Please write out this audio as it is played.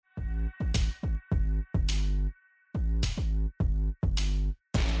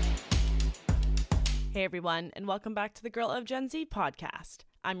Hey everyone, and welcome back to the Girl of Gen Z podcast.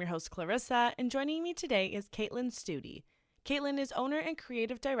 I'm your host Clarissa, and joining me today is Caitlin Studi. Caitlin is owner and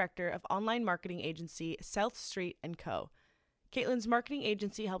creative director of online marketing agency South Street & Co. Caitlin's marketing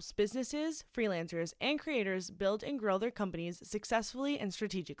agency helps businesses, freelancers, and creators build and grow their companies successfully and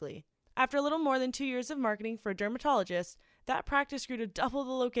strategically. After a little more than 2 years of marketing for a dermatologist, that practice grew to double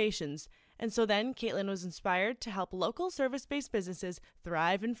the locations, and so then Caitlin was inspired to help local service-based businesses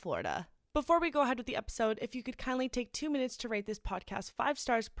thrive in Florida. Before we go ahead with the episode, if you could kindly take 2 minutes to rate this podcast 5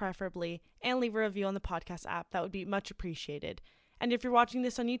 stars preferably, and leave a review on the podcast app, that would be much appreciated. And if you're watching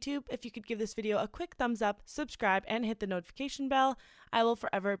this on YouTube, if you could give this video a quick thumbs up, subscribe, and hit the notification bell, I will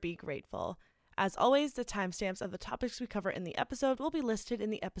forever be grateful. As always, the timestamps of the topics we cover in the episode will be listed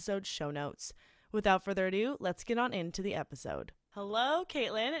in the episode show notes. Without further ado, let's get on into the episode. Hello,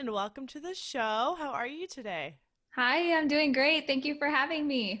 Caitlin, and welcome to the show. How are you today? Hi, I'm doing great. Thank you for having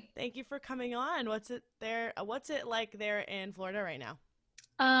me. Thank you for coming on. What's it like there in Florida right now?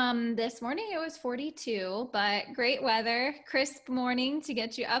 This morning it was 42, but great weather, crisp morning to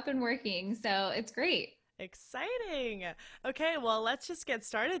get you up and working. So it's great. Exciting. Okay, well, let's just get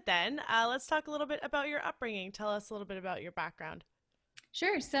started then. Let's talk a little bit about your upbringing. Tell us a little bit about your background.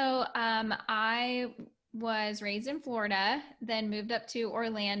 Sure. So, I was raised in Florida, then moved up to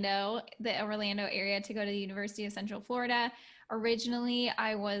the Orlando area to go to the University of Central Florida. Originally,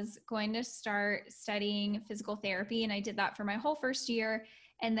 I was going to start studying physical therapy, and I did that for my whole first year,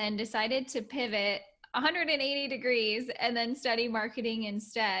 and then decided to pivot 180 degrees and then study marketing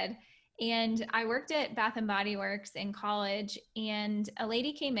instead. And I worked at Bath and Body Works in college, and a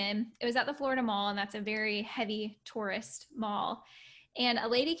lady came in. It was at the Florida Mall, and that's a very heavy tourist mall. And a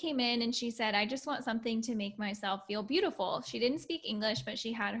lady came in and she said, I just want something to make myself feel beautiful. She didn't speak English, but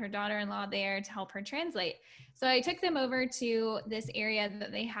she had her daughter-in-law there to help her translate. So I took them over to this area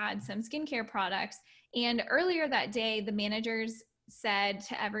that they had some skincare products. And earlier that day, the managers said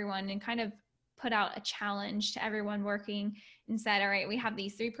to everyone and kind of put out a challenge to everyone working and said, all right, we have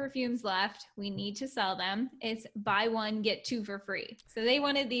these 3 perfumes left. We need to sell them. It's buy 1, get 2 for free. So they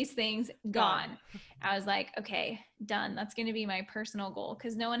wanted these things gone. I was like, okay, done. That's going to be my personal goal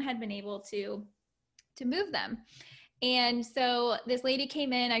because no one had been able to move them. And so this lady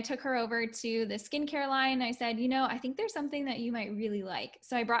came in, I took her over to the skincare line. I said, I think there's something that you might really like.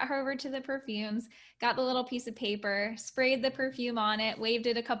 So I brought her over to the perfumes, got the little piece of paper, sprayed the perfume on it, waved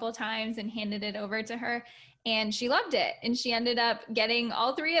it a couple of times and handed it over to her. And she loved it. And she ended up getting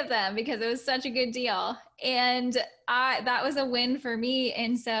all 3 of them because it was such a good deal. And that was a win for me.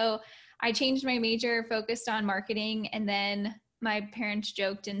 And so I changed my major, focused on marketing, and then my parents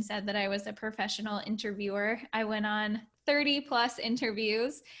joked and said that I was a professional interviewer. I went on 30 plus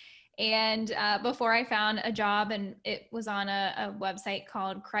interviews and before I found a job, and it was on a website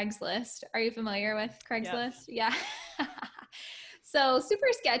called Craigslist. Are you familiar with Craigslist? Yeah. So super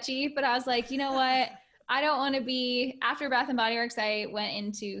sketchy, but I was like, you know what? I don't want to be, after Bath and Body Works, I went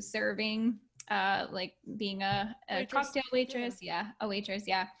into serving, like being a cocktail waitress. Yeah, a waitress.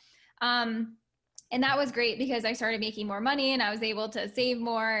 Yeah. And that was great because I started making more money and I was able to save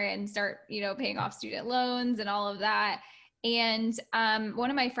more and start, paying off student loans and all of that. And one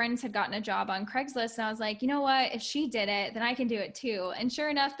of my friends had gotten a job on Craigslist and I was like, you know what, if she did it, then I can do it too. And sure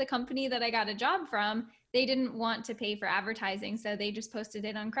enough, the company that I got a job from, they didn't want to pay for advertising. So they just posted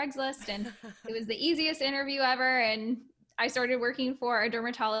it on Craigslist and it was the easiest interview ever. And I started working for a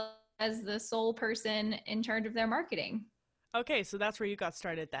dermatologist as the sole person in charge of their marketing. Okay, so that's where you got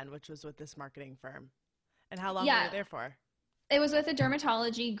started then, which was with this marketing firm. And how long were you there for? It was with a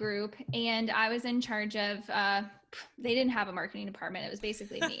dermatology group, and I was in charge of, they didn't have a marketing department. It was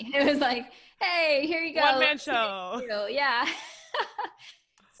basically me. It was like, hey, here you go. One-man show. Yeah.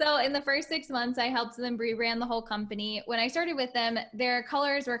 So in the first 6 months, I helped them rebrand the whole company. When I started with them, their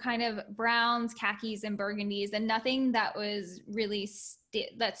colors were kind of browns, khakis, and burgundies, and nothing that was really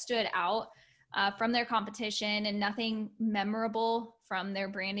that stood out from their competition, and nothing memorable from their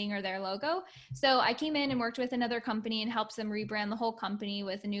branding or their logo. So I came in and worked with another company and helped them rebrand the whole company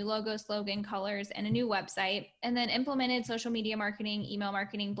with a new logo, slogan, colors, and a new website, and then implemented social media marketing, email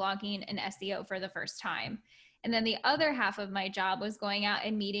marketing, blogging, and SEO for the first time. And then the other half of my job was going out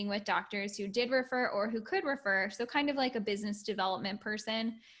and meeting with doctors who did refer or who could refer. So kind of like a business development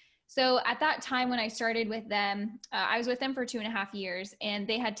person. So at that time when I started with them, I was with them for 2.5 years, and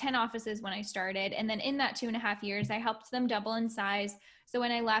they had 10 offices when I started. And then in that 2.5 years, I helped them double in size. So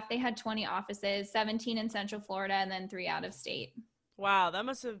when I left, they had 20 offices, 17 in Central Florida, and then 3 out of state. Wow, that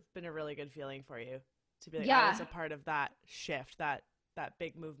must have been a really good feeling for you to be like, Yeah. I was a part of that shift, that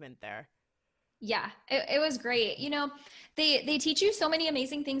big movement there. Yeah, it was great. They teach you so many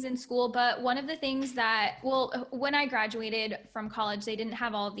amazing things in school, but one of the things that, well, when I graduated from college, they didn't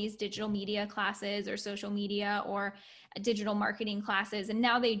have all of these digital media classes or social media or digital marketing classes, and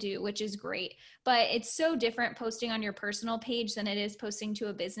now they do, which is great. But it's so different posting on your personal page than it is posting to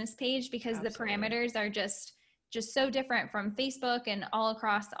a business page, because the Absolutely. parameters are just so different from Facebook and all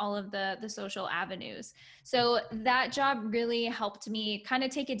across all of the social avenues. So that job really helped me kind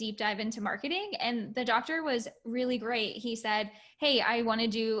of take a deep dive into marketing. And the doctor was really great. He said, "Hey, I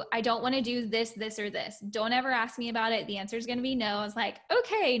don't want to do this, this, or this. Don't ever ask me about it. The answer is going to be no." I was like,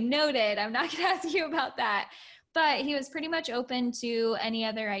 "Okay, noted. I'm not going to ask you about that." But he was pretty much open to any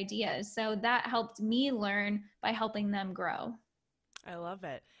other ideas. So that helped me learn by helping them grow. I love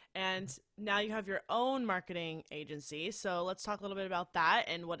it. And now you have your own marketing agency. So let's talk a little bit about that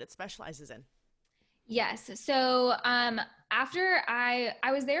and what it specializes in. Yes. So after I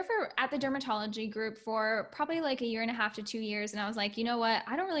was there for at the dermatology group for probably like a year and a half to 2 years, and I was like, you know what?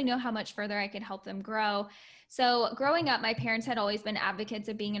 I don't really know how much further I could help them grow. So growing up, my parents had always been advocates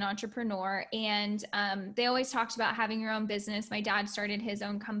of being an entrepreneur, and they always talked about having your own business. My dad started his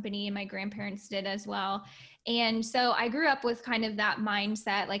own company, and my grandparents did as well. And so I grew up with kind of that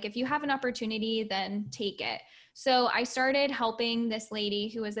mindset, like if you have an opportunity, then take it. So I started helping this lady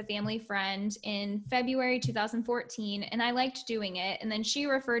who was a family friend in February 2014, and I liked doing it. And then she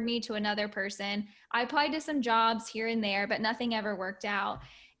referred me to another person. I applied to some jobs here and there, but nothing ever worked out.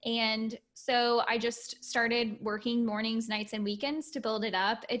 And so I just started working mornings, nights, and weekends to build it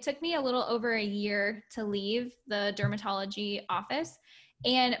up. It took me a little over a year to leave the dermatology office.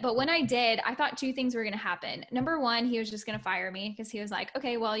 But when I did, I thought two things were going to happen. Number one, he was just going to fire me because he was like,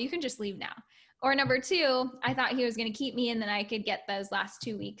 "Okay, well, you can just leave now." Or number two, I thought he was going to keep me and then I could get those last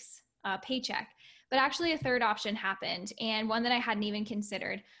 2 weeks paycheck. But actually, a third option happened, and one that I hadn't even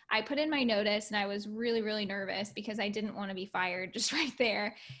considered. I put in my notice and I was really, really nervous because I didn't want to be fired just right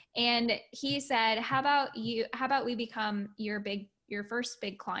there. And he said, how about we become your first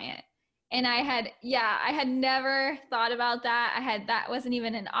big client? And I had never thought about that. That wasn't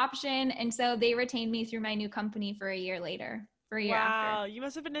even an option. And so they retained me through my new company for a year after. Wow, you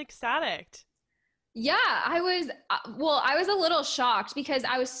must have been ecstatic. Yeah, I was a little shocked because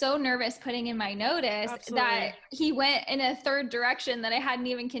I was so nervous putting in my notice that Absolutely. he went in a third direction that I hadn't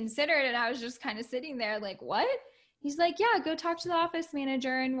even considered. And I was just kind of sitting there like, what? He's like, "Yeah, go talk to the office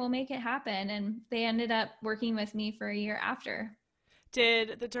manager and we'll make it happen." And they ended up working with me for a year after.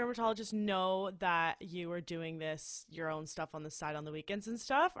 Did the dermatologist know that you were doing this, your own stuff on the side on the weekends and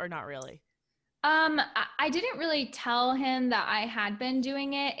stuff, or not really? I didn't really tell him that I had been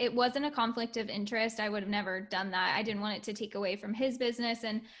doing it. It wasn't a conflict of interest. I would have never done that. I didn't want it to take away from his business.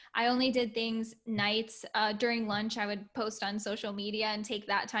 And I only did things nights. During lunch, I would post on social media and take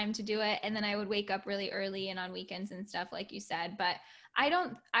that time to do it. And then I would wake up really early and on weekends and stuff, like you said. But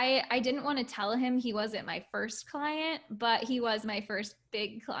I didn't want to tell him he wasn't my first client, but he was my first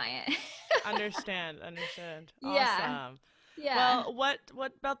big client. Understand. Yeah. Awesome. Yeah. Well, what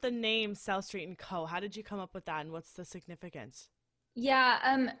about the name South Street and Co? How did you come up with that and what's the significance?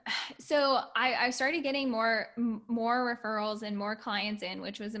 Yeah, so I started getting more referrals and more clients in,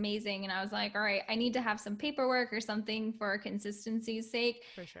 which was amazing. And I was like, all right, I need to have some paperwork or something for consistency's sake.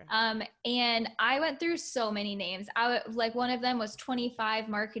 For sure. And I went through so many names. Like one of them was 25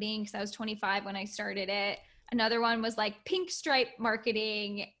 Marketing because I was 25 when I started it. Another one was like Pink Stripe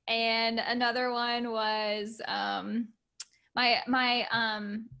Marketing, and another one was my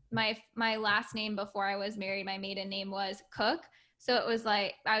last name before I was married, my maiden name was Cook. So it was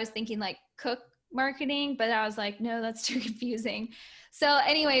like I was thinking like Cook Marketing, but I was like, no, that's too confusing. So,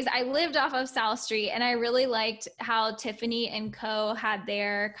 anyways, I lived off of South Street, and I really liked how Tiffany and Co. had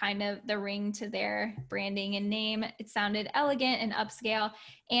their kind of the ring to their branding and name. It sounded elegant and upscale.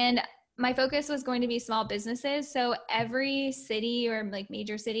 And my focus was going to be small businesses. So every city or like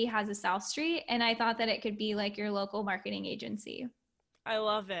major city has a South Street. And I thought that it could be like your local marketing agency. I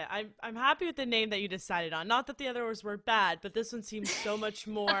love it. I'm happy with the name that you decided on. Not that the others were bad, but this one seems so much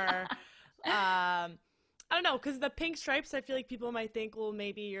more I don't know, because the pink stripes, I feel like people might think, well,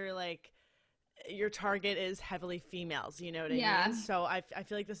 maybe you're like your target is heavily females, you know what I mean? Yeah. So I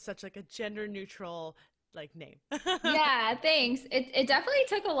feel like this is such like a gender neutral like name. Yeah. Thanks. It definitely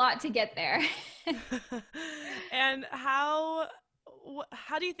took a lot to get there. And how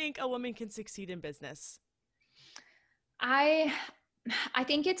do you think a woman can succeed in business? I I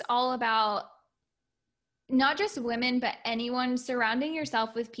think it's all about not just women, but anyone, surrounding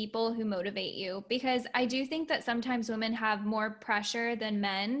yourself with people who motivate you. Because I do think that sometimes women have more pressure than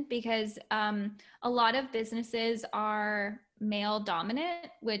men because a lot of businesses are male dominant,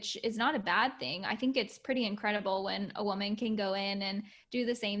 which is not a bad thing. I think it's pretty incredible when a woman can go in and do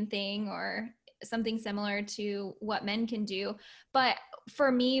the same thing or something similar to what men can do. But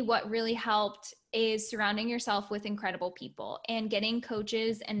for me, what really helped is surrounding yourself with incredible people and getting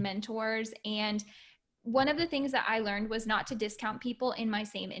coaches and mentors. And one of the things that I learned was not to discount people in my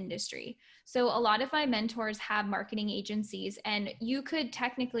same industry. So a lot of my mentors have marketing agencies, and you could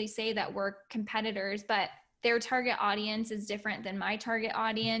technically say that we're competitors, but their target audience is different than my target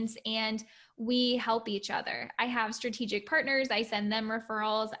audience, and we help each other. I have strategic partners. I send them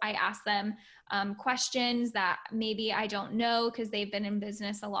referrals. I ask them questions that maybe I don't know because they've been in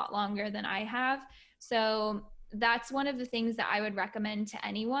business a lot longer than I have. So that's one of the things that I would recommend to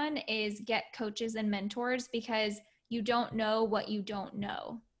anyone is get coaches and mentors, because you don't know what you don't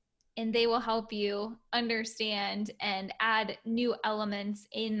know. And they will help you understand and add new elements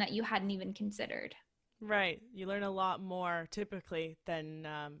in that you hadn't even considered. Right. You learn a lot more typically than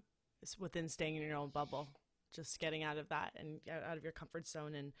within staying in your own bubble, just getting out of that and out of your comfort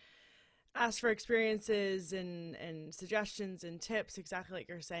zone and ask for experiences and suggestions and tips, exactly like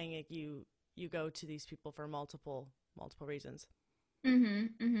you're saying. Like you go to these people for multiple reasons.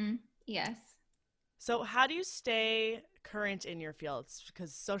 Yes. So how do you stay current in your fields?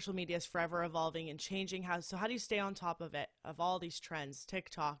 Because social media is forever evolving and changing. How do you stay on top of it, of all these trends,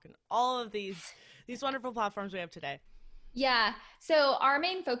 TikTok and all of these wonderful platforms we have today? Yeah. So our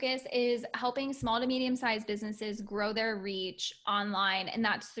main focus is helping small to medium sized businesses grow their reach online. And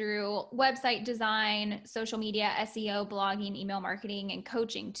that's through website design, social media, SEO, blogging, email marketing, and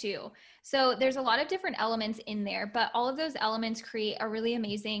coaching too. So there's a lot of different elements in there, but all of those elements create a really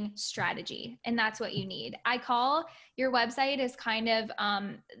amazing strategy. And that's what you need. I call your website is kind of,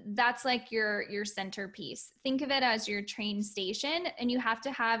 that's like your centerpiece. Think of it as your train station, and you have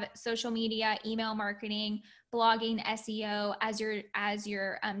to have social media, email marketing, blogging, SEO as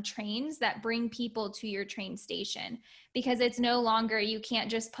your trains that bring people to your train station, because it's no longer, you can't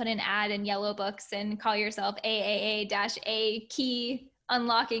just put an ad in Yellow Books and call yourself AAA-A key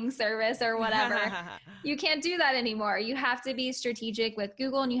unlocking service or whatever. You can't do that anymore. You have to be strategic with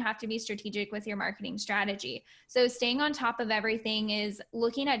Google, and you have to be strategic with your marketing strategy. So staying on top of everything is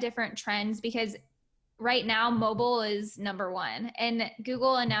looking at different trends, because right now mobile is number one, and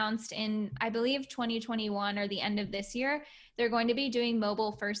Google announced in, I believe, 2021 or the end of this year, they're going to be doing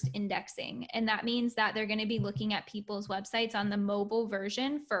mobile first indexing. And that means that they're going to be looking at people's websites on the mobile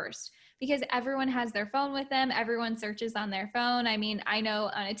version first, because everyone has their phone with them. Everyone searches on their phone. I mean, I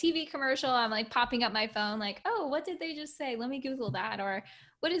know on a TV commercial, I'm like popping up my phone like, oh, what did they just say? Let me Google that. Or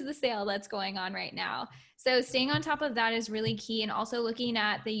what is the sale that's going on right now? So staying on top of that is really key, and also looking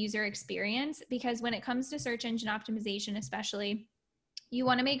at the user experience, because when it comes to search engine optimization, especially, you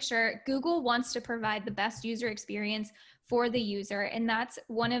want to make sure Google wants to provide the best user experience for the user. And that's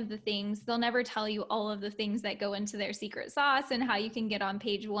one of the things. They'll never tell you all of the things that go into their secret sauce and how you can get on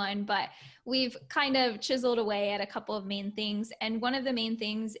page one, but we've kind of chiseled away at a couple of main things. And one of the main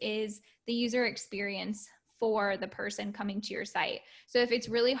things is the user experience for the person coming to your site. So if it's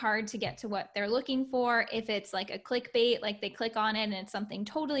really hard to get to what they're looking for, if it's like a clickbait, like they click on it and it's something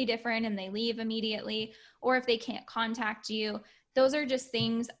totally different and they leave immediately, or if they can't contact you, those are just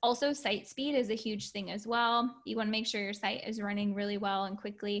things. Also, site speed is a huge thing as well. You want to make sure your site is running really well and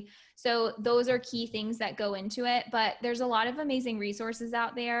quickly. So those are key things that go into it, but there's a lot of amazing resources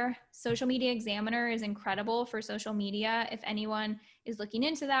out there. Social Media Examiner is incredible for social media. If anyone is looking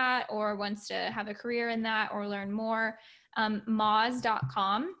into that or wants to have a career in that or learn more,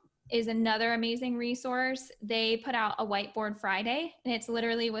 Moz.com is another amazing resource. They put out a whiteboard Friday, and it's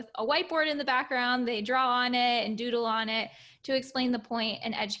literally with a whiteboard in the background. They draw on it and doodle on it to explain the point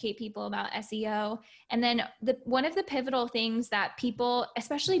and educate people about SEO. And then one of the pivotal things that people,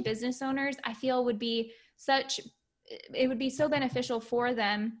 especially business owners, I feel would be so beneficial for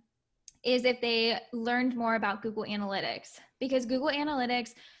them is if they learned more about Google Analytics, because Google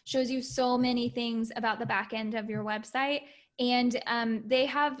Analytics shows you so many things about the back end of your website. And they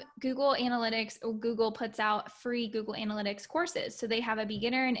have Google Analytics, or Google puts out free Google Analytics courses. So they have a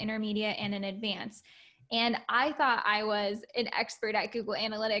beginner, an intermediate, and an advanced. And I thought I was an expert at Google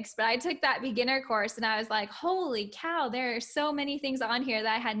Analytics, but I took that beginner course and I was like, holy cow, there are so many things on here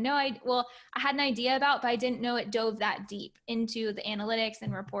that I had no idea. Well, I had an idea about, but I didn't know it dove that deep into the analytics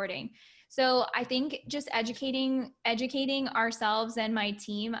and reporting. So I think just educating ourselves and my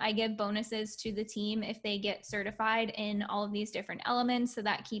team. I give bonuses to the team if they get certified in all of these different elements. So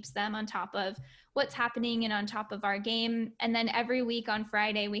that keeps them on top of what's happening and on top of our game. And then every week on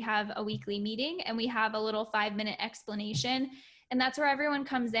Friday, we have a weekly meeting and we have a little 5-minute explanation. And that's where everyone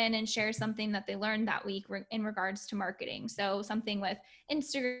comes in and shares something that they learned that week in regards to marketing. So something with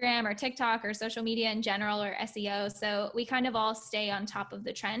Instagram or TikTok or social media in general or SEO. So we kind of all stay on top of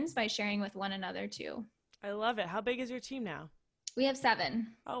the trends by sharing with one another too. I love it. How big is your team now? We have 7.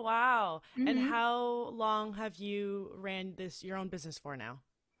 Oh, wow. And Mm-hmm. how long have you ran your own business for now?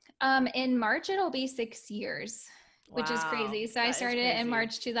 In March, it'll be 6 years, which is Wow, crazy. So I that is started it in crazy.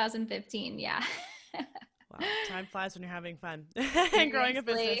 March 2015. Yeah. Wow, time flies when you're having fun and growing a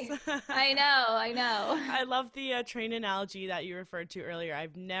business. Seriously. I know. I know. I love the train analogy that you referred to earlier.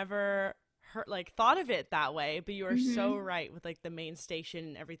 I've never thought of it that way, but you are so Mm-hmm. right with like the main station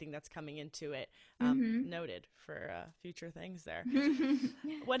and everything that's coming into it. Mm-hmm. Noted for future things there.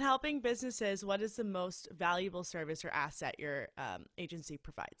 When helping businesses, what is the most valuable service or asset your agency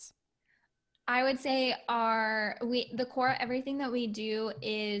provides? I would say the core everything that we do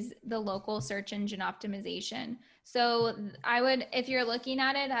is the local search engine optimization. So I would, if you're looking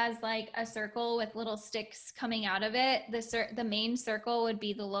at it as like a circle with little sticks coming out of it, the main circle would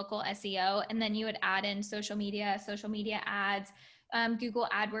be the local SEO, and then you would add in social media ads, Google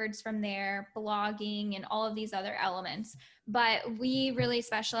AdWords from there, blogging, and all of these other elements. But we really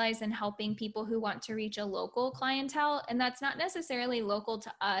specialize in helping people who want to reach a local clientele, and that's not necessarily local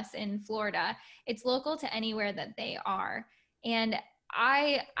to us in Florida. It's local to anywhere that they are. And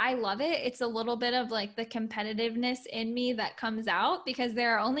I love it. It's a little bit of like the competitiveness in me that comes out because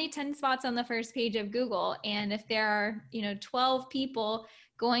there are only 10 spots on the first page of Google, and if there are, 12 people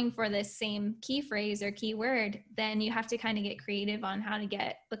going for this same key phrase or keyword, then you have to kind of get creative on how to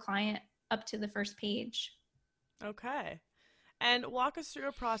get the client up to the first page. Okay. And walk us through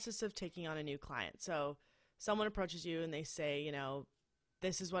a process of taking on a new client. So someone approaches you and they say,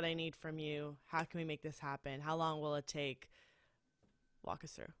 this is what I need from you. How can we make this happen? How long will it take? Walk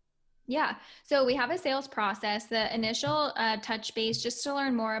us through. Yeah. So we have a sales process. The initial touch base, just to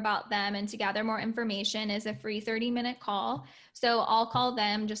learn more about them and to gather more information, is a free 30-minute call. So I'll call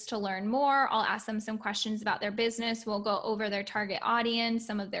them just to learn more. I'll ask them some questions about their business. We'll go over their target audience,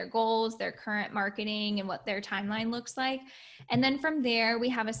 some of their goals, their current marketing, and what their timeline looks like. And then from there, we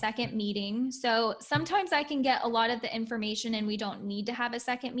have a second meeting. So sometimes I can get a lot of the information and we don't need to have a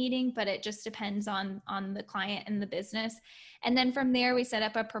second meeting, but it just depends on the client and the business. And then from there, we set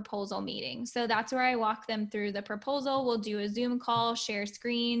up a proposal meeting. So that's where I walk them through the proposal. We'll do a Zoom call, share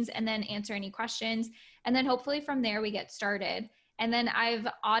screens, and then answer any questions. And then hopefully from there, we get started. And then I've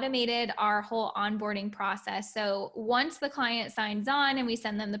automated our whole onboarding process. So once the client signs on and we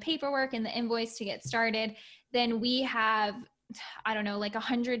send them the paperwork and the invoice to get started, then we have, I don't know, like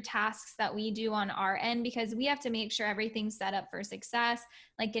 100 tasks that we do on our end because we have to make sure everything's set up for success,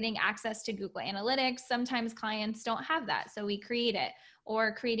 like getting access to Google Analytics. Sometimes clients don't have that, so we create it,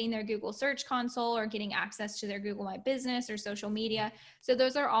 or creating their Google Search Console, or getting access to their Google My Business or social media. So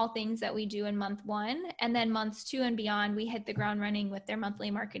those are all things that we do in month 1. And then months 2 and beyond, we hit the ground running with their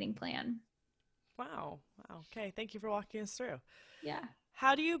monthly marketing plan. Wow. Wow. Okay. Thank you for walking us through. Yeah.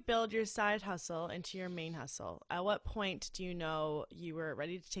 How do you build your side hustle into your main hustle? At what point do you know you were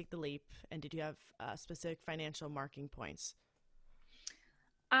ready to take the leap? And did you have specific financial marking points?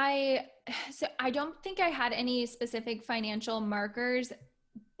 I don't think I had any specific financial markers,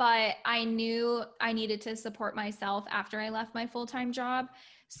 but I knew I needed to support myself after I left my full-time job.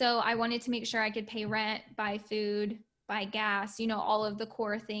 So I wanted to make sure I could pay rent, buy food, buy gas, all of the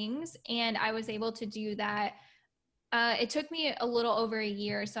core things. And I was able to do that. It took me a little over a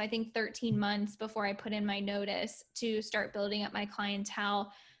year. So I think 13 months before I put in my notice to start building up my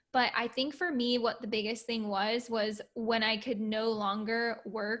clientele. But I think for me, what the biggest thing was when I could no longer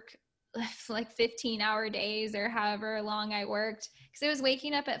work like 15-hour days or however long I worked, because it was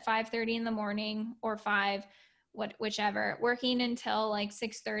waking up at 5:30 in the morning or 5, whichever, working until like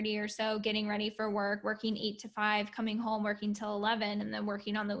 6:30 or so, getting ready for work, working 8 to 5, coming home, working till 11, and then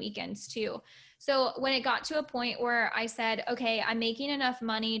working on the weekends too. So when it got to a point where I said, okay, I'm making enough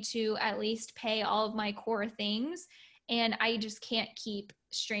money to at least pay all of my core things, and I just can't keep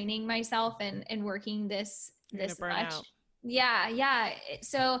straining myself and working this You're going to burn much. out. Yeah.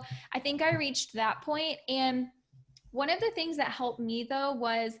 So I think I reached that point. And one of the things that helped me though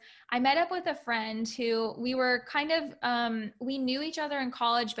was I met up with a friend who we were kind of, we knew each other in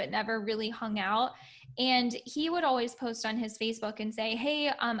college, but never really hung out. And he would always post on his Facebook and say,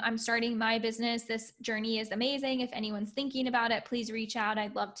 hey, I'm starting my business. This journey is amazing. If anyone's thinking about it, please reach out.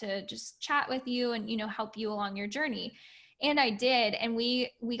 I'd love to just chat with you and, help you along your journey. And I did. And we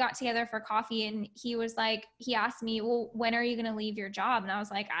got together for coffee, and he asked me, well, when are you going to leave your job? And I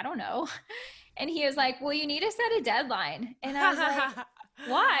was like, I don't know. And he was like, well, you need to set a deadline. And I was like,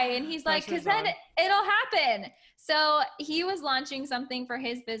 why? And he's like, because then it'll happen. So he was launching something for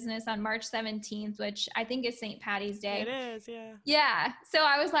his business on March 17th, which I think is St. Patty's Day. It is, yeah. Yeah. So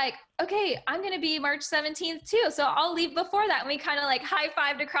I was like, okay, I'm going to be March 17th too. So I'll leave before that. And we kind of like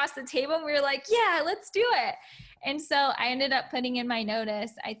high-fived across the table, and we were like, yeah, let's do it. And so I ended up putting in my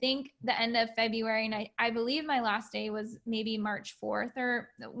notice, I think the end of February. And I believe my last day was maybe March 4th or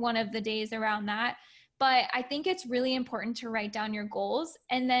one of the days around that. But I think it's really important to write down your goals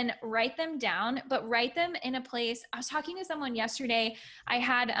and then write them down, but write them in a place. I was talking to someone yesterday. I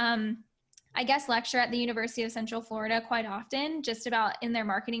had, I guess, lecture at the University of Central Florida quite often, just about in their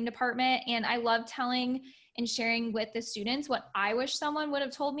marketing department. And I love telling and sharing with the students what I wish someone would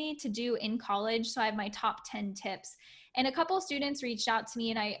have told me to do in college. So I have my top 10 tips. And a couple of students reached out to me,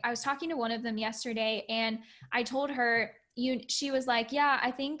 and I was talking to one of them yesterday, and I told her, she was like, yeah,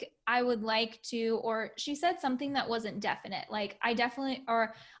 I think I would like to, or she said something that wasn't definite. Like, I definitely,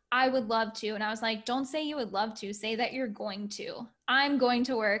 or I would love to. And I was like, don't say you would love to, say that you're going to. I'm going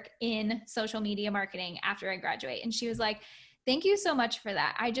to work in social media marketing after I graduate. And she was like, thank you so much for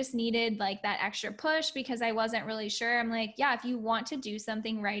that. I just needed like that extra push because I wasn't really sure. I'm like, yeah, if you want to do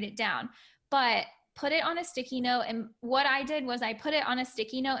something, write it down, but put it on a sticky note. And what I did was I put it on a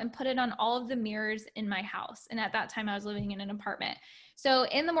sticky note and put it on all of the mirrors in my house. And at that time I was living in an apartment. So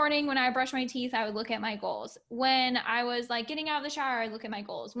in the morning when I brush my teeth, I would look at my goals. When I was like getting out of the shower, I'd look at my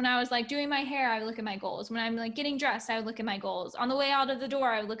goals. When I was like doing my hair, I would look at my goals. When I'm like getting dressed, I would look at my goals. On the way out of the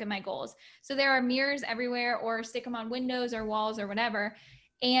door, I would look at my goals. So there are mirrors everywhere, or stick them on windows or walls or whatever.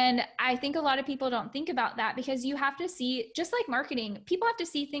 And I think a lot of people don't think about that, because you have to see, just like marketing, people have to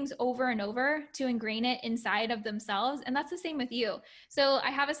see things over and over to ingrain it inside of themselves. And that's the same with you. So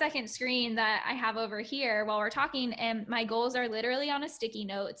I have a second screen that I have over here while we're talking, and my goals are literally on a sticky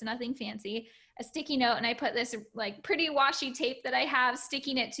note. It's nothing fancy, a sticky note. And I put this like pretty washi tape that I have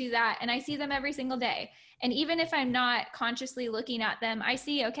sticking it to that. And I see them every single day. And even if I'm not consciously looking at them, I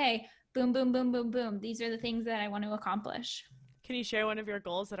see, okay, boom, boom, boom, boom, boom. These are the things that I want to accomplish. Can you share one of your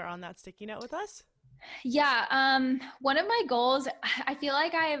goals that are on that sticky note with us? Yeah. One of my goals, I feel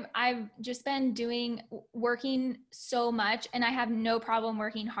like I've just been working so much, and I have no problem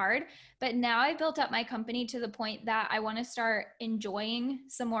working hard, but now I built up my company to the point that I want to start enjoying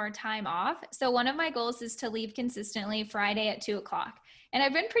some more time off. So one of my goals is to leave consistently Friday at 2:00. And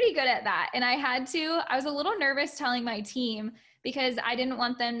I've been pretty good at that. And I was a little nervous telling my team, because I didn't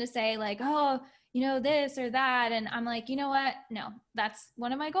want them to say like, oh, this or that. And I'm like, you know what? No, that's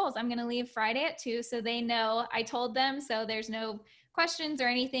one of my goals. I'm going to leave Friday at 2:00. So they know I told them, so there's no questions or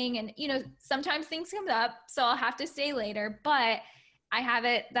anything. And, sometimes things come up, so I'll have to stay later, but I have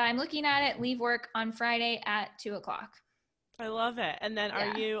it that I'm looking at it, leave work on Friday at 2:00. I love it. And then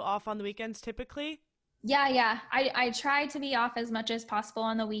are you off on the weekends typically? Yeah. I try to be off as much as possible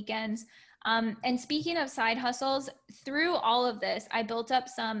on the weekends. And speaking of side hustles, through all of this, I built up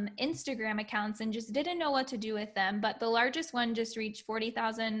some Instagram accounts and just didn't know what to do with them. But the largest one just reached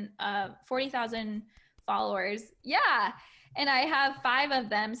 40,000 followers. Yeah. And I have 5 of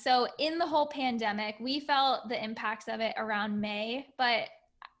them. So in the whole pandemic, we felt the impacts of it around May, but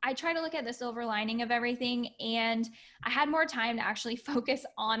I try to look at the silver lining of everything, and I had more time to actually focus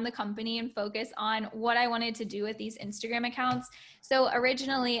on the company and focus on what I wanted to do with these Instagram accounts. So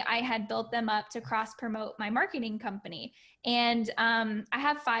originally I had built them up to cross promote my marketing company. And I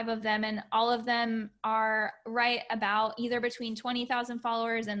have 5 of them, and all of them are right about either between 20,000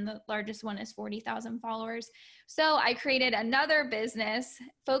 followers, and the largest one is 40,000 followers. So I created another business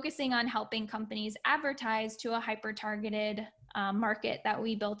focusing on helping companies advertise to a hyper-targeted market that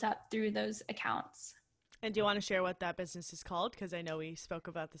we built up through those accounts. And do you want to share what that business is called? Because I know we spoke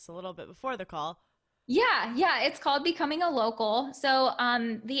about this a little bit before the call. Yeah. It's called Becoming a Local. So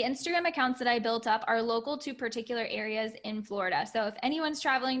the Instagram accounts that I built up are local to particular areas in Florida. So if anyone's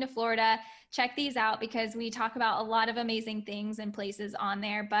traveling to Florida, check these out, because we talk about a lot of amazing things and places on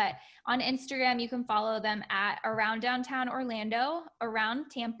there. But on Instagram, you can follow them at Around Downtown Orlando,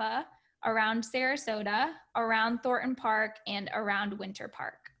 Around Tampa, Around Sarasota, Around Thornton Park, and Around Winter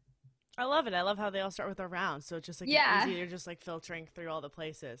Park. I love it. I love how they all start with around. So it's just like easy. You're just like filtering through all the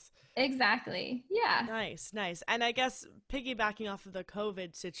places. Exactly. Yeah. Nice. And I guess piggybacking off of the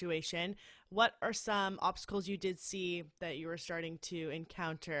COVID situation, what are some obstacles you did see that you were starting to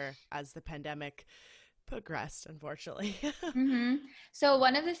encounter as the pandemic progressed, unfortunately. Mm-hmm. So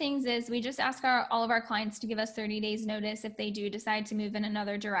one of the things is we just ask all of our clients to give us 30 days notice if they do decide to move in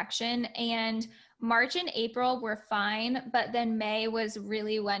another direction. And March and April were fine, but then May was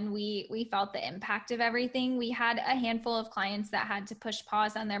really when we felt the impact of everything. We had a handful of clients that had to push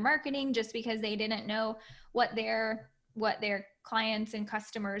pause on their marketing just because they didn't know what their clients and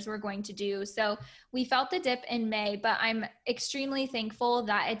customers were going to do. So we felt the dip in May, but I'm extremely thankful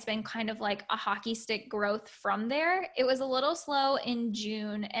that it's been kind of like a hockey stick growth from there. It was a little slow in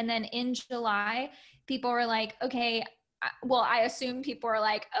June. And then in July, people were like, okay, well, I assume people are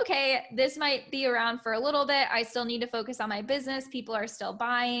like, okay, this might be around for a little bit. I still need to focus on my business. People are still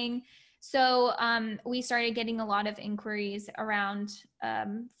buying. So we started getting a lot of inquiries around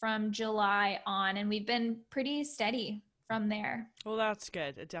from July on, and we've been pretty steady from there. Well, that's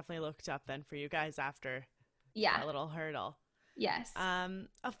good. It definitely looked up then for you guys after Yeah. that little hurdle. Yes.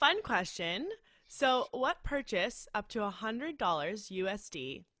 A fun question. So, what purchase up to $100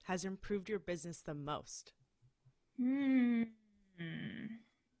 USD has improved your business the most? Hmm.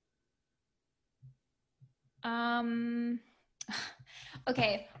 Um,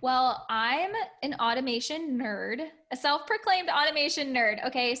 okay. Well, I'm an automation nerd, a self-proclaimed automation nerd.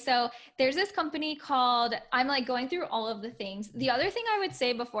 Okay. So there's this company called, I'm like going through all of the things. The other thing I would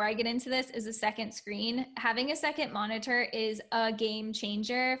say before I get into this is a second screen. Having a second monitor is a game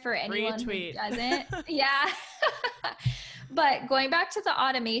changer for anyone who Retweet. doesn't. Yeah. But going back to the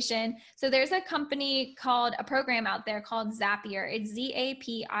automation, so there's a program out there called Zapier. It's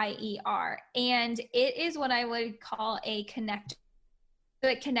Zapier. And it is what I would call a connector. So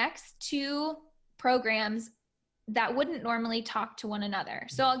it connects two programs that wouldn't normally talk to one another.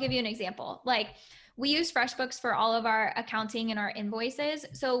 So I'll give you an example. Like we use FreshBooks for all of our accounting and our invoices.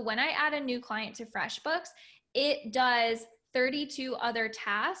 So when I add a new client to FreshBooks, it does 32 other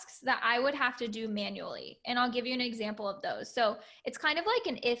tasks that I would have to do manually. And I'll give you an example of those. So it's kind of like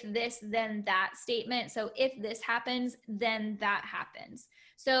an if this, then that statement. So if this happens, then that happens.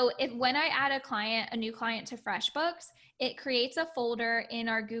 So if when I add a new client to FreshBooks, it creates a folder in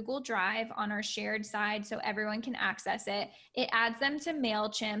our Google Drive on our shared side so everyone can access it. It adds them to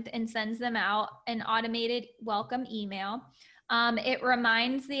MailChimp and sends them out an automated welcome email. It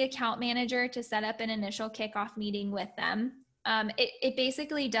reminds the account manager to set up an initial kickoff meeting with them. It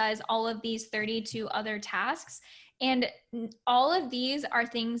basically does all of these 32 other tasks. And all of these are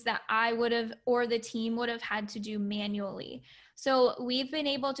things that I would have, or the team would have had to do manually. So we've been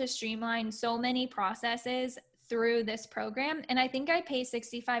able to streamline so many processes through this program. And I think I pay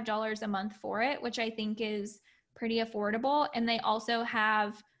 $65 a month for it, which I think is pretty affordable. And they also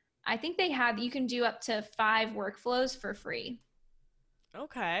have, I think you can do up to 5 workflows for free.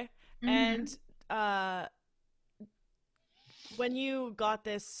 Okay. Mm-hmm. And when you got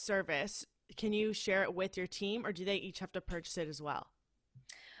this service, can you share it with your team or do they each have to purchase it as well?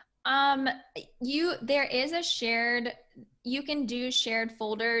 There is you can do shared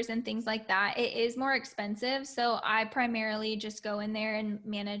folders and things like that. It is more expensive. So I primarily just go in there and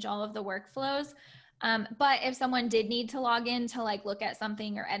manage all of the workflows. But if someone did need to log in to like look at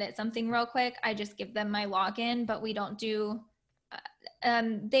something or edit something real quick, I just give them my login, but they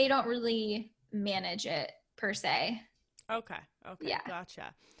don't really manage it per se. Okay. Okay. Yeah.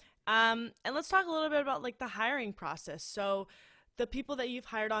 Gotcha. And let's talk a little bit about like the hiring process. So the people that you've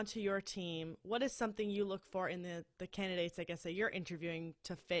hired onto your team, what is something you look for in the candidates, I guess, that you're interviewing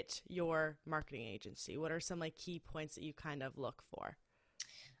to fit your marketing agency? What are some like key points that you kind of look for?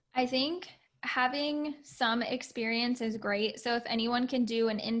 I think having some experience is great. So if anyone can do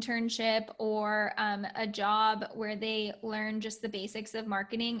an internship or a job where they learn just the basics of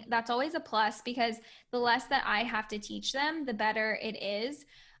marketing, that's always a plus because the less that I have to teach them, the better it is.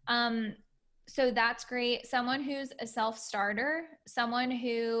 So that's great. Someone who's a self-starter, someone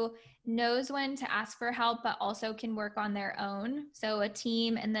who knows when to ask for help, but also can work on their own. So a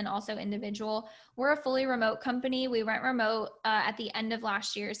team and then also individual. We're a fully remote company. We went remote at the end of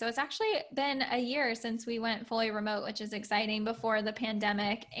last year. So it's actually been a year since we went fully remote, which is exciting before the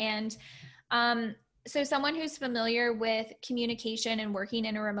pandemic. And so someone who's familiar with communication and working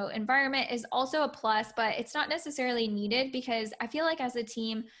in a remote environment is also a plus, but it's not necessarily needed because I feel like as a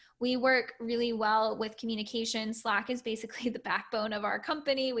team, we work really well with communication. Slack is basically the backbone of our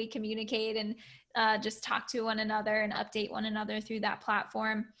company. We communicate and just talk to one another and update one another through that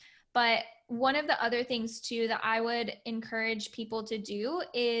platform. But one of the other things too that I would encourage people to do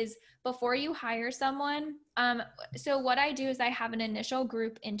is before you hire someone, so what I do is I have an initial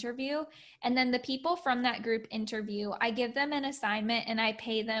group interview, and then the people from that group interview, I give them an assignment and I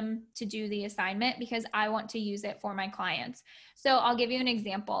pay them to do the assignment because I want to use it for my clients. So I'll give you an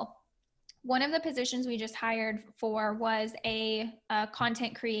example. One of the positions we just hired for was a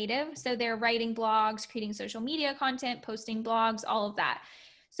content creative. So they're writing blogs, creating social media content, posting blogs, all of that.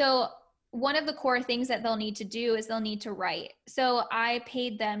 So one of the core things that they'll need to do is they'll need to write. So I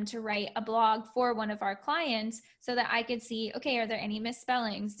paid them to write a blog for one of our clients so that I could see, okay, are there any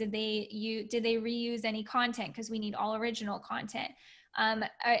misspellings? Did they reuse any content? Because we need all original content.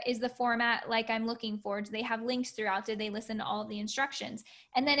 Is the format like I'm looking for? Do they have links throughout? Did they listen to all of the instructions?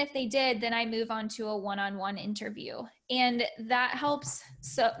 And then if they did, then I move on to a one-on-one interview. And that helps.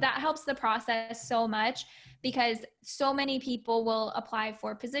 So that helps the process so much, because so many people will apply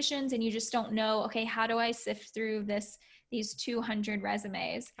for positions and you just don't know, okay, how do I sift through these 200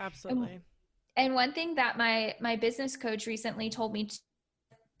 resumes? Absolutely. And one thing that my business coach recently told me,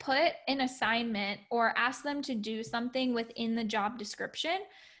 put an assignment or ask them to do something within the job description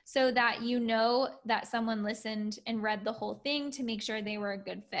so that you know that someone listened and read the whole thing to make sure they were a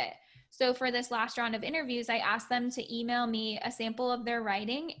good fit. So for this last round of interviews, I asked them to email me a sample of their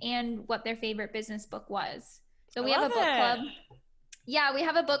writing and what their favorite business book was. So we have a book club. Yeah, we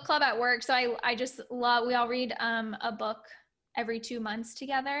have a book club at work. So I just love, we all read a book every 2 months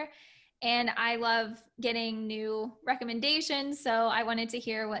together. And I love getting new recommendations. So I wanted to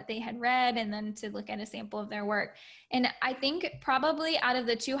hear what they had read and then to look at a sample of their work. And I think probably out of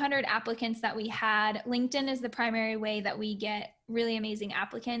the 200 applicants that we had, LinkedIn is the primary way that we get really amazing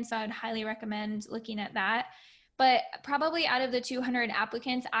applicants. So I would highly recommend looking at that. But probably out of the 200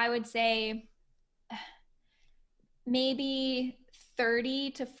 applicants, I would say maybe 30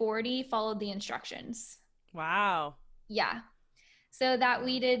 to 40 followed the instructions. Wow. Yeah. So that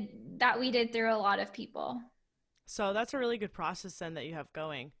we did through a lot of people. So that's a really good process then that you have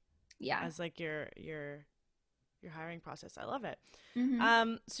going. Yeah. As like your hiring process. I love it.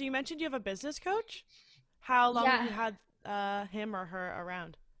 Mm-hmm. So you mentioned you have a business coach. How long have you had him or her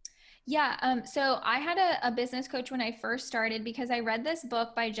around? Yeah. So I had a business coach when I first started because I read this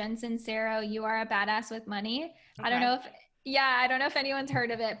book by Jen Sincero, You Are a Badass with Money. Okay. I don't know if anyone's heard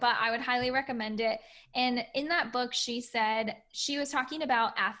of it, but I would highly recommend it. And in that book, she was talking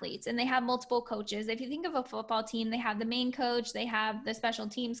about athletes and they have multiple coaches. If you think of a football team, they have the main coach, they have the special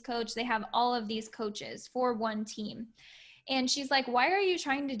teams coach, they have all of these coaches for one team. And she's like, why are you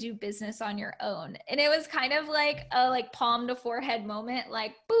trying to do business on your own? And it was kind of like a palm to forehead moment,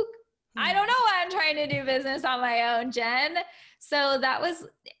 like, boop. I don't know why I'm trying to do business on my own, Jen. So that was,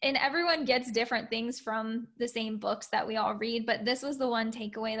 and everyone gets different things from the same books that we all read, but this was the one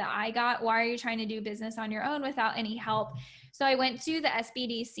takeaway that I got. Why are you trying to do business on your own without any help? So I went to the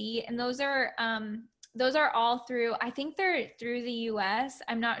SBDC, and those are all through, I think they're through the US.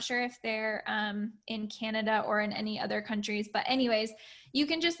 I'm not sure if they're in Canada or in any other countries, but anyways, you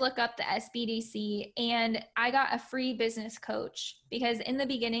can just look up the SBDC. And I got a free business coach because in the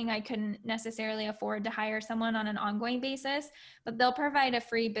beginning, I couldn't necessarily afford to hire someone on an ongoing basis, but they'll provide a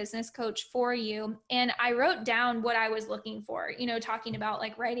free business coach for you. And I wrote down what I was looking for, talking about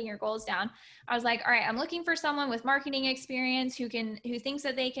like writing your goals down. I was like, all right, I'm looking for someone with marketing experience who thinks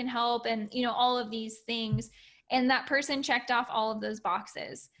that they can help and, all of these things. And that person checked off all of those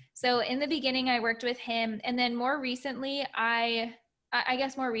boxes. So in the beginning, I worked with him. And then more recently, I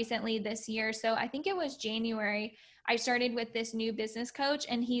guess more recently this year, so I think it was January, I started with this new business coach,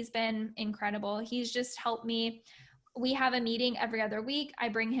 and he's been incredible. He's just helped me. We have a meeting every other week. I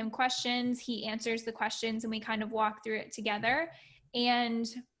bring him questions. He answers the questions, and we kind of walk through it together and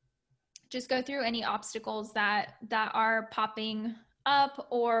just go through any obstacles that are popping up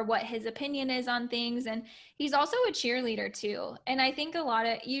or what his opinion is on things. And he's also a cheerleader too. And I think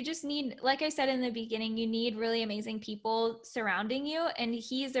you just need, like I said in the beginning, you need really amazing people surrounding you. And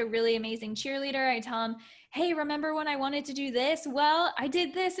he's a really amazing cheerleader. I tell him, hey, remember when I wanted to do this? Well, I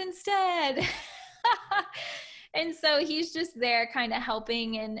did this instead. And so he's just there kind of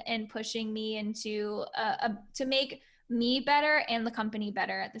helping and pushing me into to make me better and the company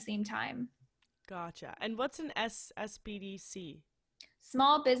better at the same time. Gotcha. And what's an SBDC?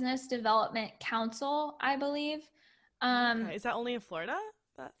 Small Business Development Council, I believe. Okay. Is that only in Florida?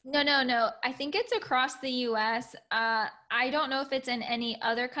 No. I think it's across the U.S. I don't know if it's in any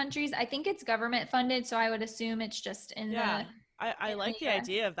other countries. I think it's government funded, so I would assume it's just in the I like the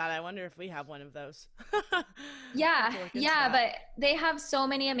idea of that. I wonder if we have one of those. Yeah, but they have so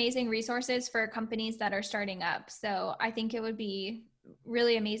many amazing resources for companies that are starting up. So I think it would be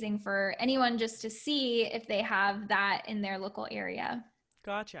really amazing for anyone just to see if they have that in their local area.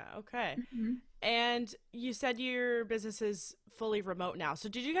 Gotcha. Okay. Mm-hmm. And you said your business is fully remote now. So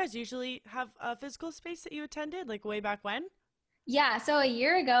did you guys usually have a physical space that you attended, like way back when? Yeah. So a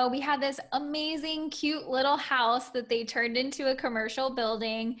year ago, we had this amazing, cute little house that they turned into a commercial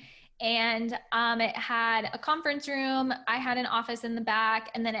building. And it had a conference room. I had an office in the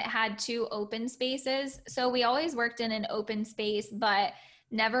back, and then it had 2 open spaces. So we always worked in an open space, but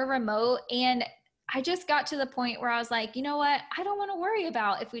never remote. And I just got to the point where I was like, you know what? I don't want to worry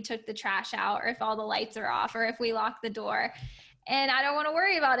about if we took the trash out or if all the lights are off or if we lock the door. And I don't want to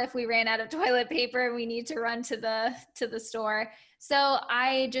worry about if we ran out of toilet paper and we need to run to the store. So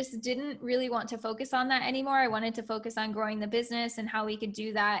I just didn't really want to focus on that anymore. I wanted to focus on growing the business and how we could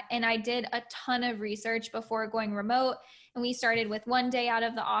do that. And I did a ton of research before going remote. And we started with 1 day out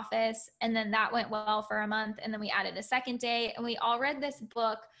of the office, and then that went well for a month. And then we added a second day, and we all read this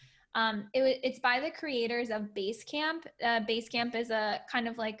book. It's by the creators of Basecamp. Basecamp is a kind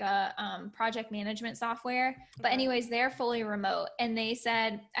of like a project management software. But anyways, they're fully remote. And they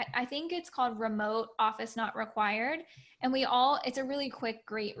said, I think it's called Remote Office Not Required. And it's a really quick,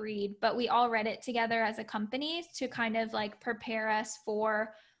 great read, but we all read it together as a company to kind of like prepare us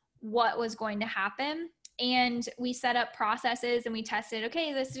for what was going to happen. And we set up processes and we tested,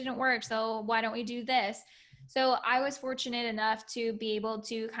 okay, this didn't work, so why don't we do this? So I was fortunate enough to be able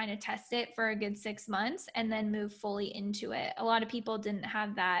to kind of test it for a good 6 months and then move fully into it. A lot of people didn't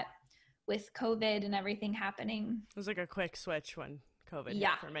have that with COVID and everything happening. It was like a quick switch when COVID hit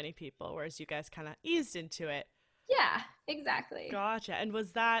for many people, whereas you guys kind of eased into it. Yeah, exactly. Gotcha. And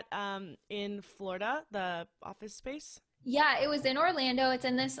was that in Florida, the office space? Yeah, it was in Orlando. It's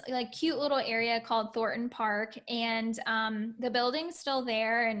in this like cute little area called Thornton Park, and the building's still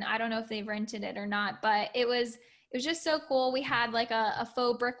there. And I don't know if they've rented it or not, but it was just so cool. We had like a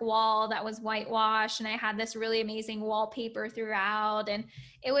faux brick wall that was whitewashed, and I had this really amazing wallpaper throughout, and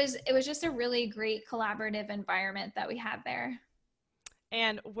it was just a really great collaborative environment that we had there.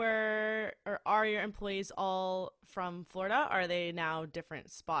 And are your employees all from Florida? Are they now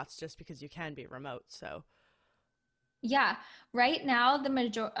different spots just because you can be remote? So. Yeah, right now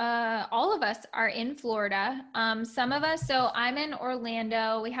all of us are in Florida. Some of us, so I'm in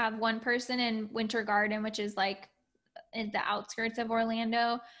Orlando. We have one person in Winter Garden, which is like in the outskirts of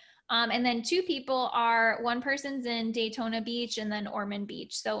Orlando. And then 2 people one person's in Daytona Beach and then Ormond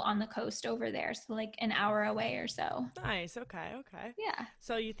Beach. So on the coast over there. So like an hour away or so. Nice. Okay. Yeah.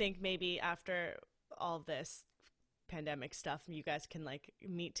 So you think maybe after all this pandemic stuff, you guys can like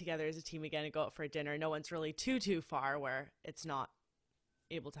meet together as a team again and go out for a dinner. No one's really too far where it's not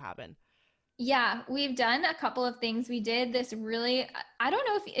able to happen. Yeah, we've done a couple of things. We did this really, I don't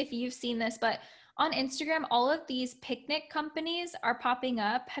know if you've seen this, but on Instagram, all of these picnic companies are popping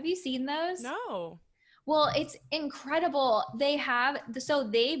up. Have you seen those? No. Well, it's incredible. So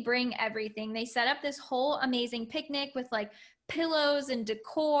they bring everything. They set up this whole amazing picnic with like pillows and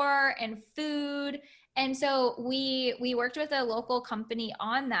decor and food. And so we worked with a local company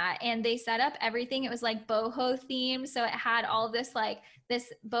on that, and they set up everything. It was like boho themed. So it had all this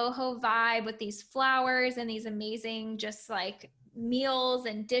boho vibe with these flowers and these amazing just like meals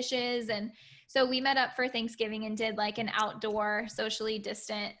and dishes. And so we met up for Thanksgiving and did like an outdoor socially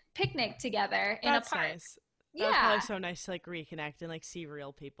distant picnic together in a park. Nice. Yeah. That was probably so nice to like reconnect and like see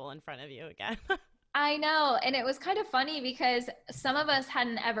real people in front of you again. I know. And it was kind of funny because some of us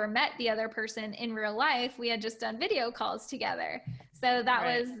hadn't ever met the other person in real life. We had just done video calls together. So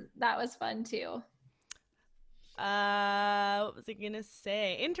that was fun too. What was I going to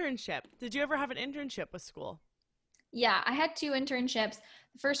say? Internship. Did you ever have an internship with school? Yeah, I had 2 internships.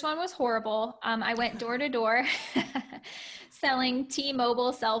 The first one was horrible. I went door to door selling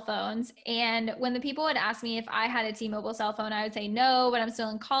T-Mobile cell phones. And when the people would ask me if I had a T-Mobile cell phone, I would say no, but I'm still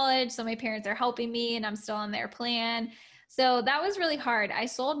in college. So my parents are helping me and I'm still on their plan. So that was really hard. I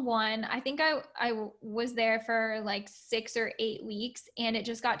sold one. I think I was there for like 6 or 8 weeks. And it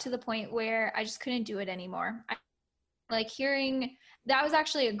just got to the point where I just couldn't do it anymore. That was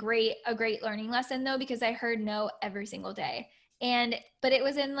actually a great learning lesson though, because I heard no every single day. But it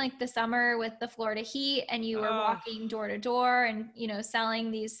was in like the summer with the Florida heat, and you were walking door to door and,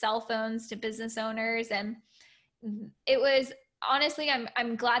 selling these cell phones to business owners. And it was honestly,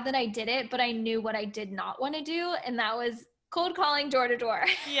 I'm glad that I did it, but I knew what I did not want to do. And that was cold calling door to door.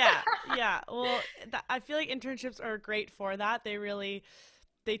 Yeah. Well, I feel like internships are great for that.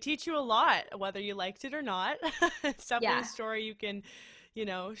 They teach you a lot, whether you liked it or not. It's definitely a story you can,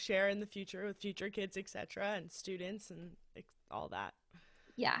 share in the future with future kids, etc., and students and all that.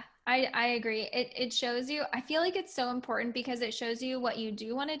 Yeah, I agree. It shows you, I feel like it's so important because it shows you what you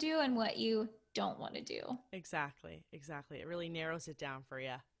do want to do and what you don't want to do. Exactly. It really narrows it down for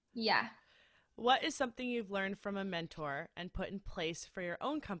you. Yeah. What is something you've learned from a mentor and put in place for your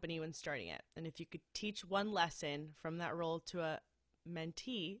own company when starting it? And if you could teach one lesson from that role to a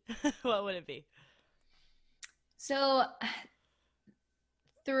mentee, what would it be? So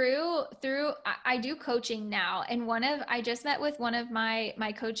I do coaching now, and I just met with one of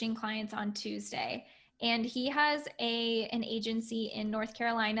my coaching clients on Tuesday, and he has an agency in North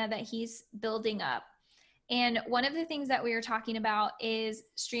Carolina that he's building up. And one of the things that we were talking about is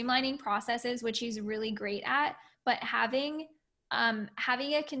streamlining processes, which he's really great at, but having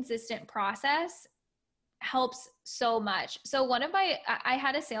a consistent process helps so much. So I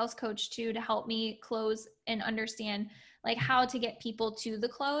had a sales coach too to help me close and understand like how to get people to the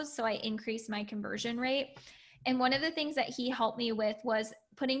close. So I increased my conversion rate. And one of the things that he helped me with was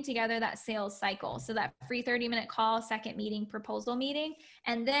putting together that sales cycle. So that free 30-minute call, second meeting, proposal meeting.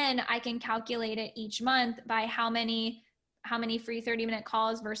 And then I can calculate it each month by how many free 30-minute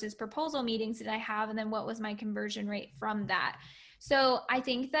calls versus proposal meetings did I have? And then what was my conversion rate from that? So I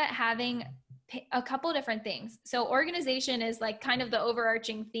think that having a couple different things. So organization is like kind of the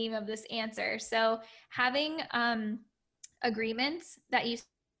overarching theme of this answer. So having agreements that you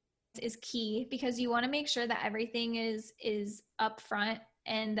is key, because you want to make sure that everything is upfront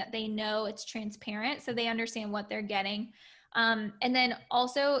and that they know it's transparent, so they understand what they're getting. And then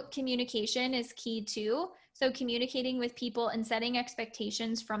also communication is key too. So communicating with people and setting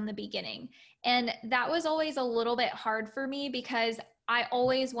expectations from the beginning. And that was always a little bit hard for me because I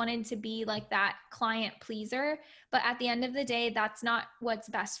always wanted to be like that client pleaser, but at the end of the day, that's not what's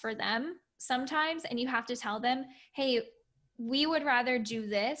best for them sometimes. And you have to tell them, hey, we would rather do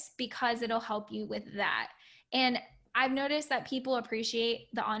this because it'll help you with that. And I've noticed that people appreciate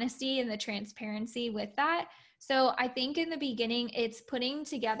the honesty and the transparency with that. So I think in the beginning, it's putting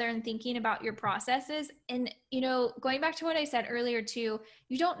together and thinking about your processes. And, going back to what I said earlier too,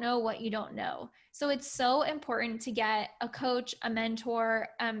 you don't know what you don't know. So it's so important to get a coach, a mentor,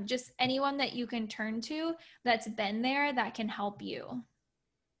 just anyone that you can turn to that's been there that can help you.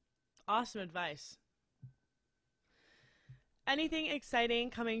 Awesome advice. Anything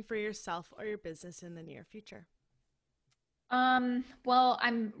exciting coming for yourself or your business in the near future? Well,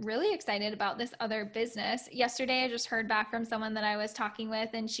 I'm really excited about this other business. Yesterday, I just heard back from someone that I was talking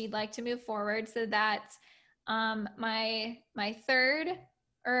with, and she'd like to move forward. So that's my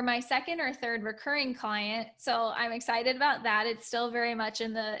second or third recurring client. So I'm excited about that. It's still very much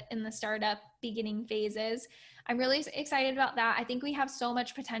in the startup beginning phases. I'm really excited about that. I think we have so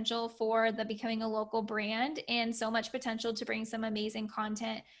much potential for the becoming a local brand and so much potential to bring some amazing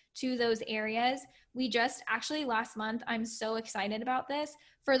content to those areas. We just actually last month, I'm so excited about this.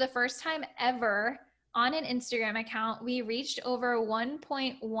 For the first time ever on an Instagram account, we reached over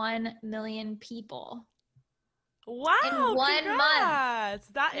 1.1 million people. Wow, in one congrats.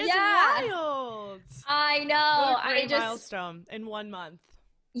 month. That is wild. I know. What a great milestone in 1 month.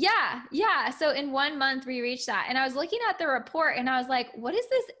 Yeah. So in 1 month we reached that. And I was looking at the report and I was like, what is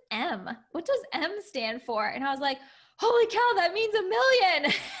this M? What does M stand for? And I was like, holy cow, that means 1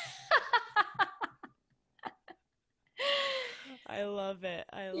 million. I love it.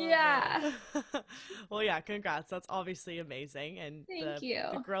 It. Well, yeah, congrats. That's obviously amazing. And Thank you.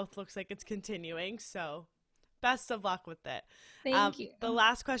 The growth looks like it's continuing. So best of luck with it. Thank you. The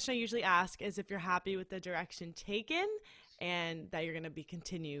last question I usually ask is if you're happy with the direction taken and that you're going to be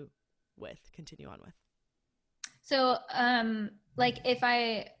continue on with. So,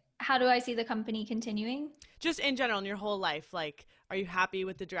 how do I see the company continuing? Just in general, in your whole life, like, are you happy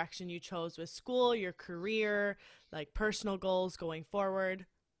with the direction you chose with school, your career, like personal goals going forward?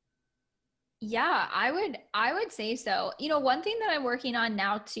 Yeah, I would say so. One thing that I'm working on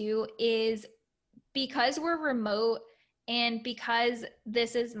now too is because we're remote and because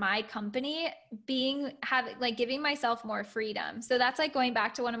this is my company, giving myself more freedom. So that's like going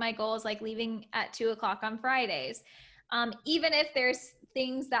back to one of my goals, like leaving at 2:00 on Fridays. Even if there's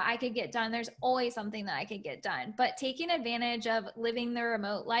things that I could get done, there's always something that I could get done. But taking advantage of living the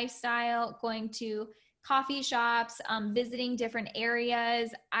remote lifestyle, going to coffee shops, visiting different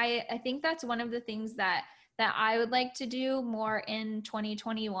areas, I think that's one of the things that I would like to do more in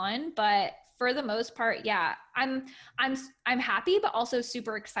 2021. But for the most part, yeah, I'm happy, but also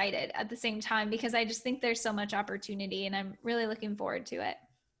super excited at the same time because I just think there's so much opportunity and I'm really looking forward to it.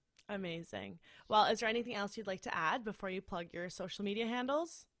 Amazing. Well, is there anything else you'd like to add before you plug your social media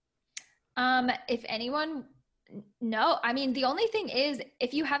handles? If anyone, no, I mean, the only thing is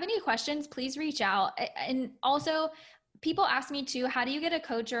if you have any questions, please reach out. And also, people ask me too, how do you get a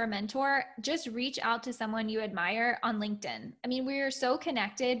coach or a mentor? Just reach out to someone you admire on LinkedIn. I mean, we're so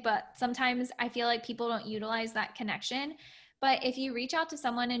connected, but sometimes I feel like people don't utilize that connection. But if you reach out to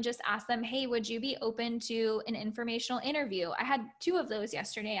someone and just ask them, hey, would you be open to an informational interview? I had 2 of those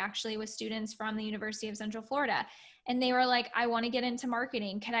yesterday, actually, with students from the University of Central Florida. And they were like, I want to get into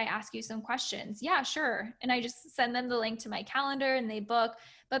marketing. Can I ask you some questions? Yeah, sure. And I just send them the link to my calendar and they book.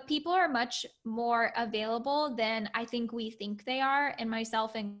 But people are much more available than I think we think they are, and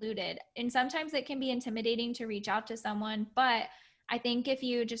myself included. And sometimes it can be intimidating to reach out to someone, but I think if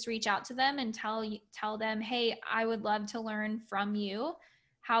you just reach out to them and tell them, hey, I would love to learn from you.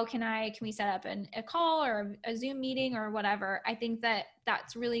 Can we set up a call or a Zoom meeting or whatever? I think that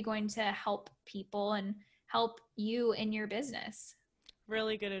that's really going to help people and help you in your business.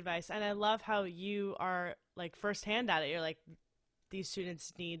 Really good advice. And I love how you are like firsthand at it. You're like, these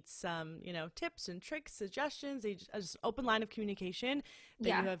students need some, tips and tricks, suggestions, just open line of communication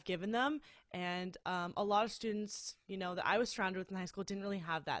that you have given them. And a lot of students, that I was surrounded with in high school didn't really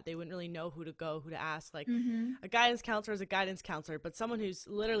have that. They wouldn't really know who to go, who to ask. Like a guidance counselor is a guidance counselor, but someone who's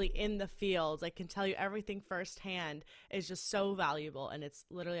literally in the field, like can tell you everything firsthand is just so valuable. And it's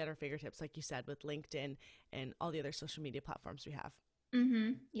literally at our fingertips, like you said, with LinkedIn and all the other social media platforms we have.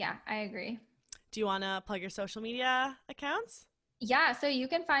 Yeah, I agree. Do you want to plug your social media accounts? Yeah, so you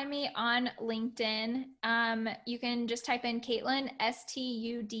can find me on LinkedIn. You can just type in Caitlin,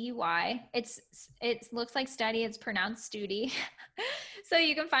 Study. It looks like study. It's pronounced Studi. So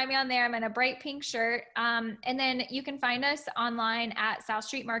you can find me on there. I'm in a bright pink shirt. And then you can find us online at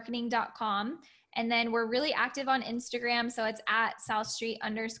southstreetmarketing.com. And then we're really active on Instagram. So it's at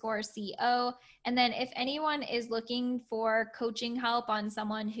southstreet_CO. And then if anyone is looking for coaching help on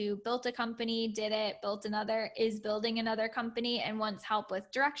someone who built a company, is building another company and wants help with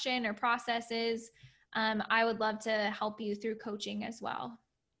direction or processes, I would love to help you through coaching as well.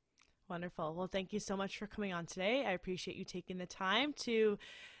 Wonderful. Well, thank you so much for coming on today. I appreciate you taking the time to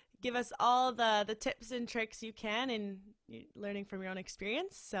give us all the tips and tricks you can and learning from your own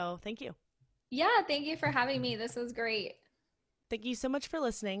experience. So thank you. Yeah, thank you for having me. This was great. Thank you so much for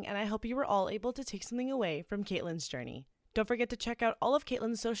listening, and I hope you were all able to take something away from Caitlin's journey. Don't forget to check out all of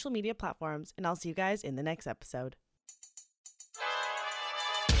Caitlin's social media platforms, and I'll see you guys in the next episode.